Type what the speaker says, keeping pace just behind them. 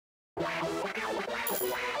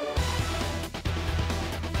Hello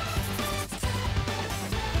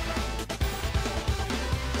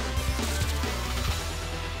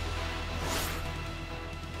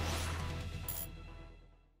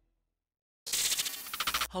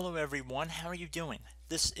everyone, how are you doing?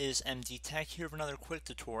 This is MD Tech here with another quick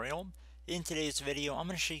tutorial. In today's video, I'm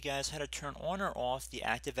going to show you guys how to turn on or off the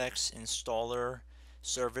ActiveX installer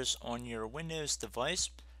service on your Windows device.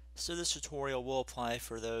 So this tutorial will apply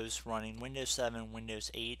for those running Windows 7,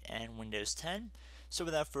 Windows 8, and Windows 10. So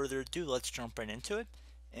without further ado, let's jump right into it.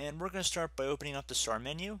 And we're going to start by opening up the Start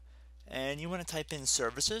menu. And you want to type in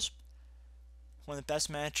Services. One of the best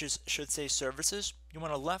matches should say Services. You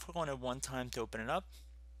want to left click on it one time to open it up.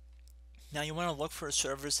 Now you want to look for a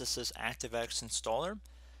service that says ActiveX Installer.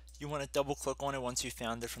 You want to double click on it once you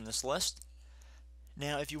found it from this list.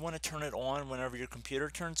 Now if you want to turn it on whenever your computer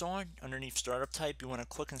turns on, underneath Startup Type you want to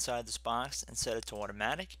click inside this box and set it to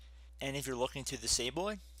Automatic. And if you're looking to disable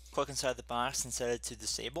it, click inside the box and set it to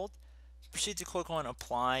Disabled. Proceed to click on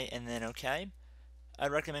Apply and then OK. I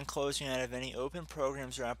recommend closing out of any open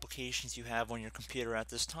programs or applications you have on your computer at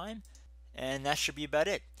this time. And that should be about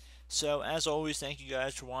it. So as always, thank you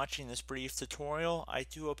guys for watching this brief tutorial. I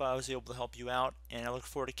do hope I was able to help you out, and I look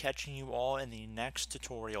forward to catching you all in the next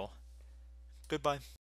tutorial. Goodbye.